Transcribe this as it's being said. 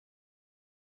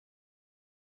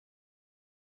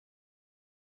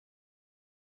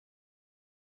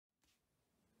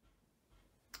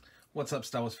What's up,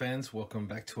 Star Wars fans? Welcome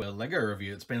back to a LEGO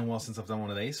review. It's been a while since I've done one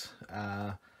of these.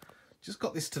 Just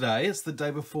got this today. It's the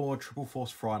day before Triple Force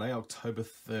Friday, October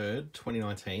 3rd,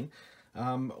 2019.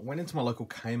 Went into my local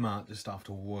Kmart just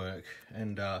after work,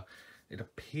 and it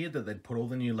appeared that they'd put all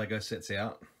the new LEGO sets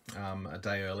out a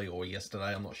day early, or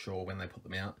yesterday. I'm not sure when they put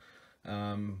them out.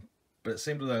 But it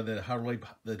seemed as though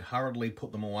they'd hurriedly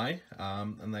put them away,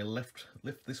 and they left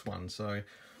this one. So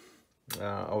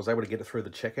I was able to get it through the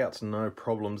checkouts, no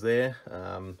problems there.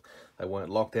 They weren't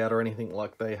locked out or anything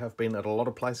like they have been at a lot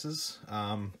of places.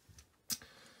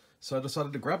 So I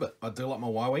decided to grab it. I do like my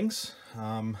Y-Wings,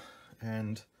 and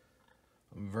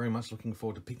I'm very much looking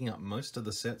forward to picking up most of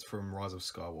the sets from Rise of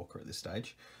Skywalker at this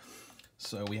stage.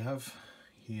 So we have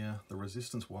here the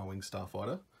Resistance Y-Wing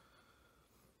Starfighter,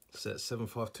 set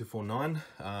 75249.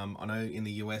 I know in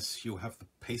the US you'll have the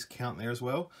piece count there as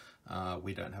well.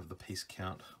 We don't have the piece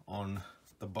count on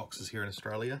the boxes here in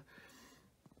Australia.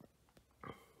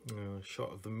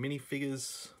 Shot of the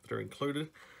minifigures that are included.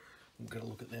 We'll get a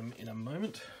look at them in a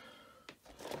moment.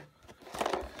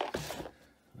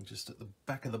 And just at the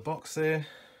back of the box there,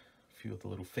 a few of the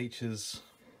little features.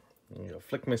 You've got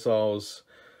flick missiles,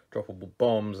 droppable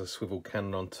bombs, a swivel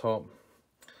cannon on top,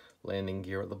 landing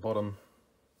gear at the bottom.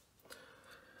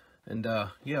 And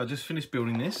yeah, I just finished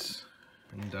building this,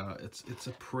 and it's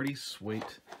a pretty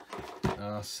sweet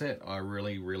set. I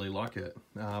really like it.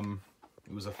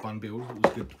 It was a fun build. It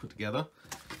was good to put together.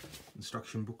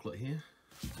 Instruction booklet here.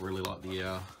 I really like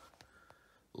the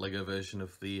LEGO version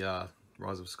of the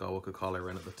Rise of Skywalker Kylo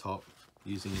Ren at the top,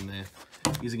 using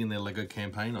in their LEGO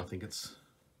campaign. I think it's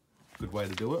a good way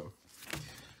to do it.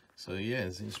 So yeah,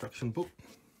 there's the instruction book.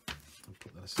 I'll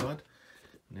put that aside.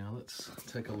 Now let's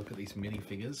take a look at these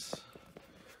minifigures.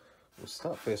 We'll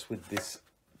start first with this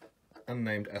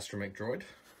unnamed astromech droid.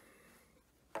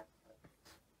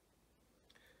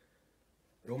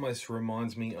 It almost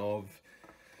reminds me of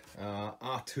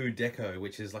R2 Deco,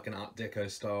 which is like an Art Deco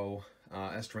style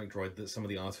astromech droid that some of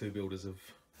the R2 builders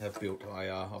have built.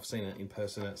 I've seen it in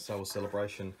person at Star Wars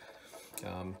Celebration,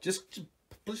 just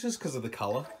because of the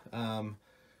colour,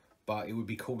 but it would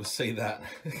be cool to see that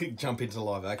jump into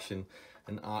live action.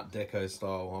 An Art Deco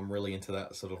style. I'm really into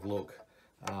that sort of look.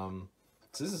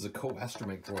 So this is a cool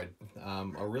astromech droid.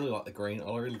 I really like the green.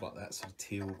 I really like that sort of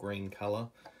teal green colour,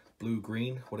 blue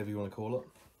green, whatever you want to call it.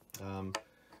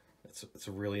 It's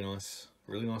a really nice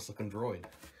looking droid.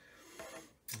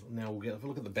 Now we'll have a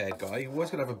look at the bad guy. You always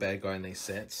got to have a bad guy in these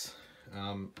sets,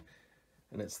 and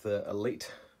it's the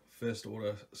Elite First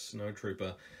Order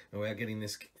Snowtrooper. And we are getting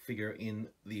this figure in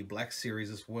the Black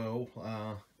Series as well.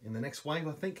 In the next wave,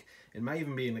 I think. It may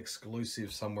even be an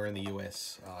exclusive somewhere in the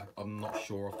US. I'm not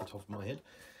sure off the top of my head.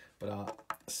 But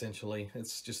essentially,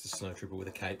 it's just a Snowtrooper with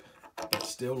a cape. But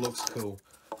still looks cool.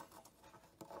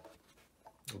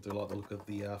 I do like the look of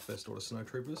the First Order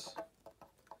Snowtroopers.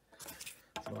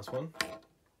 It's a nice one.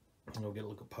 And we'll get a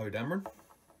look at Poe Dameron.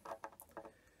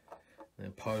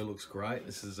 And Poe looks great.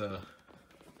 This is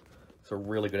it's a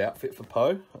really good outfit for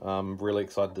Poe. I'm really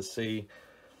excited to see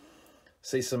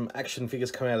some action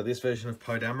figures come out of this version of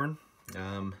Poe Dameron.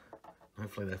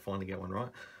 Hopefully they finally get one right.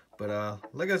 But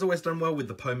LEGO's always done well with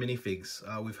the Poe minifigs.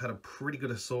 We've had a pretty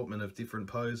good assortment of different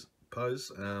Poes.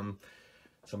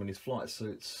 Some in his flight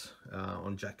suits,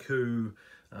 on Jakku,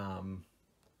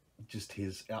 just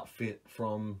his outfit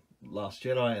from Last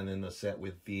Jedi, and then the set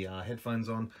with the headphones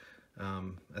on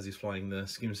as he's flying the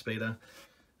skim speeder.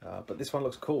 But this one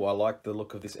looks cool. I like the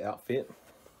look of this outfit.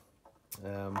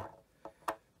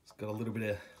 It's got a little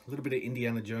bit of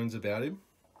Indiana Jones about him.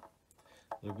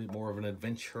 A little bit more of an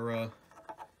adventurer.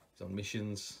 He's on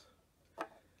missions.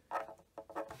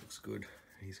 Looks good.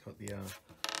 He's got the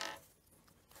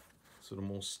sort of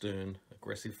more stern,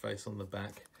 aggressive face on the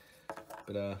back.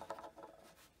 But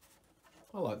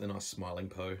I like the nice smiling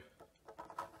Poe.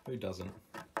 Who doesn't?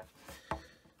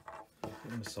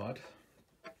 Put him aside.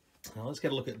 Now let's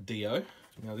get a look at Dio.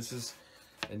 Now this is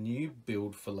a new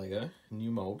build for LEGO, a new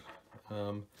mold.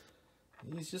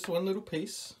 He's just one little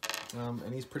piece,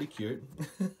 and he's pretty cute,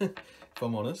 if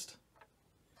I'm honest.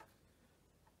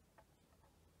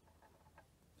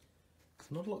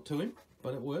 There's not a lot to him,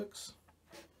 but it works.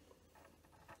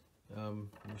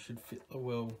 He should fit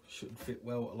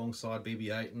well alongside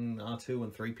BB-8 and R2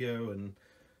 and 3PO and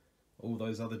all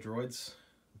those other droids.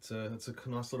 It's a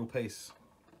nice little piece.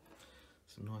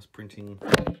 Some nice printing.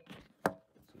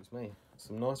 Excuse me.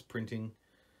 Some nice printing.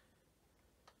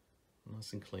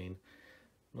 Nice and clean.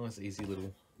 Nice easy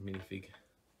little minifig,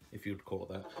 if you'd call it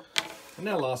that. And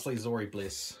now lastly, Zori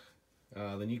Bliss,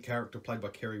 the new character played by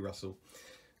Kerry Russell.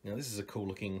 Now this is a cool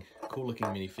looking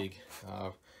minifig.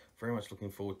 Very much looking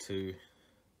forward to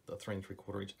the 3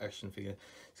 3/4 inch action figure.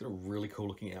 It's got a really cool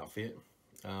looking outfit.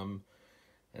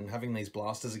 And having these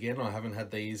blasters again, I haven't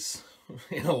had these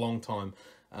in a long time.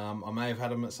 I may have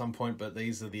had them at some point, but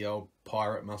these are the old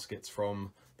pirate muskets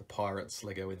from the Pirates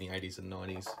Lego in the 80s and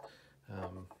 90s.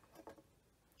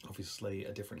 Obviously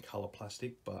a different colour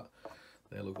plastic, but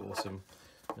they look awesome.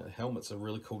 The helmet's a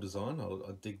really cool design.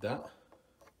 I dig that.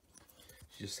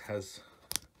 She just has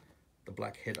the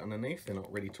black head underneath. They're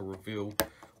not ready to reveal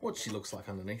what she looks like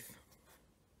underneath.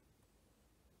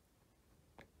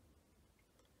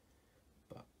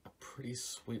 But a pretty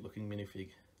sweet looking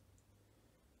minifig.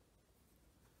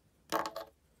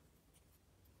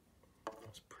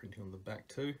 Nice printing on the back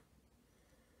too.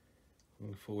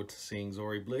 Looking forward to seeing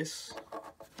Zori Bliss.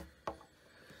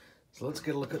 So let's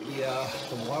get a look at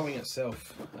the Y-Wing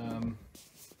itself.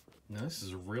 No, this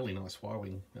is a really nice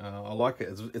Y-Wing. I like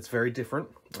it. It's very different.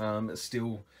 It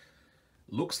still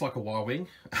looks like a Y-Wing,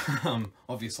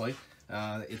 obviously.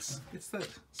 It's that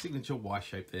signature Y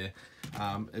shape there.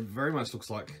 It very much looks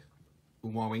like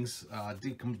Y-Wings.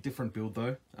 Different build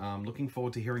though. Looking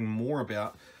forward to hearing more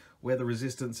about where the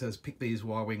Resistance has picked these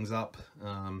Y-Wings up.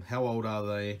 How old are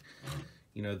they?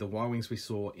 You know, the Y-Wings we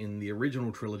saw in the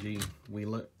original trilogy, we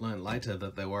learned later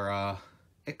that they were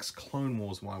ex-Clone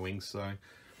Wars Y-Wings, so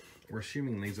we're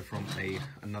assuming these are from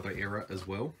another era as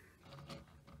well.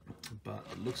 But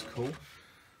it looks cool.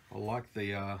 I like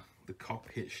the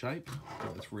cockpit shape.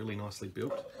 It's really nicely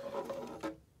built.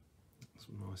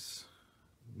 Some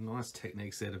nice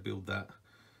techniques there to build that.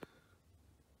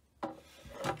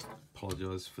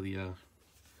 Apologise for the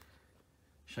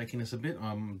shakiness a bit.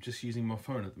 I'm just using my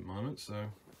phone at the moment,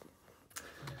 so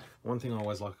one thing I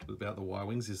always like about the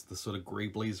Y-Wings is the sort of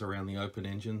greeblies around the open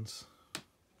engines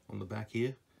on the back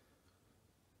here.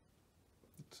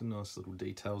 Some nice little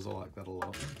details, I like that a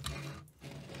lot.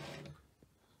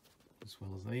 As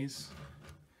well as these.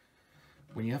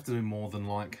 When you have to do more than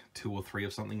like 2 or 3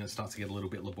 of something, it starts to get a little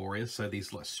bit laborious. So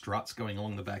these like struts going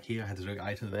along the back here, I had to do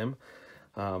 8 of them.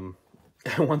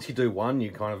 Once you do one,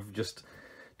 you kind of just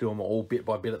do them all bit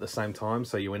by bit at the same time,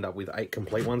 so you end up with 8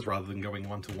 complete ones rather than going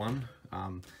 1 to 1.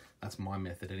 That's my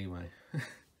method anyway.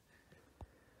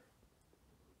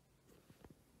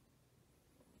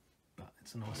 But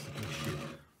it's a nice looking ship.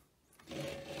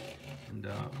 And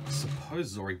I suppose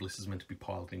Zori Bliss is meant to be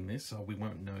piloting this, so we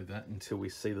won't know that until we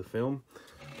see the film,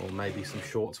 or maybe some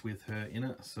shorts with her in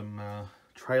it, some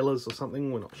trailers or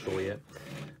something, we're not sure yet.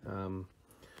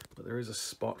 But there is a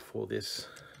spot for this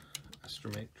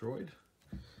astromech droid.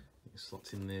 It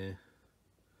slots in there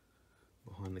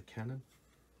behind the cannon.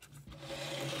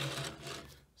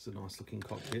 It's a nice looking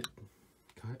cockpit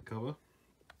cover.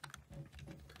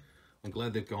 I'm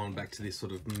glad they've gone back to this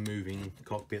sort of moving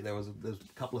cockpit. There's a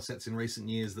couple of sets in recent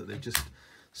years that they've just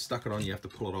stuck it on, you have to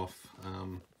pull it off.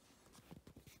 I'm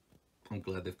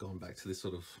glad they've gone back to this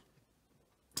sort of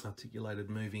articulated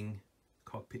moving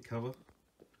cockpit cover.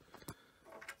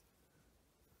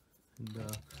 And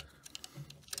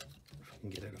if I can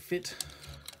get her to fit,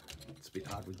 it's a bit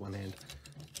hard with one hand.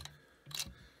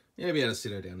 Yeah, be able to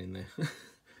sit her down in there.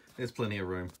 There's plenty of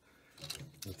room.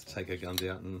 I'll have to take her guns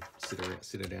out and sit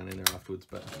her down in there afterwards.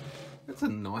 But that's a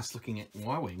nice looking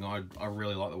Y-Wing. I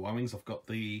really like the Y-Wings. I've got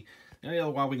the only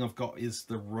other Y-Wing I've got is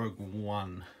the Rogue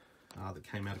One that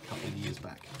came out a couple of years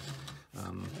back.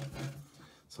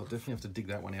 So I'll definitely have to dig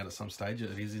that one out at some stage.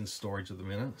 It is in storage at the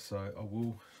minute, so I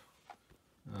will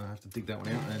have to dig that one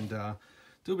out and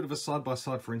do a bit of a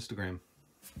side-by-side for Instagram.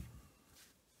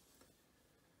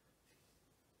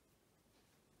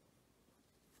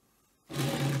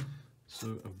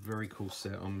 So a very cool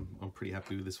set. I'm pretty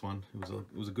happy with this one. It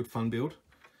was a good fun build.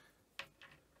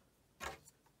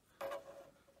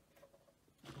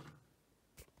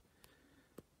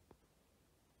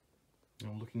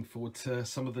 I'm looking forward to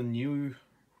some of the new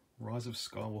Rise of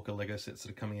Skywalker Lego sets that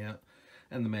are coming out,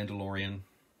 and the Mandalorian.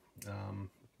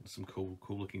 Some cool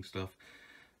looking stuff.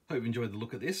 Hope you enjoyed the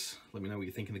look at this. Let me know what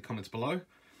you think in the comments below.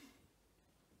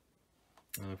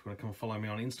 If you want to come and follow me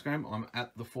on Instagram, I'm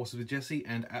at The Forces with Jesse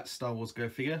and at Star Wars Go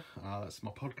Figure. That's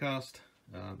my podcast.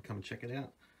 Come and check it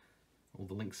out. All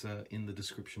the links are in the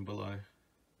description below.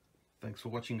 Thanks for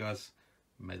watching, guys.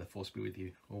 May the Force be with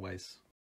you always.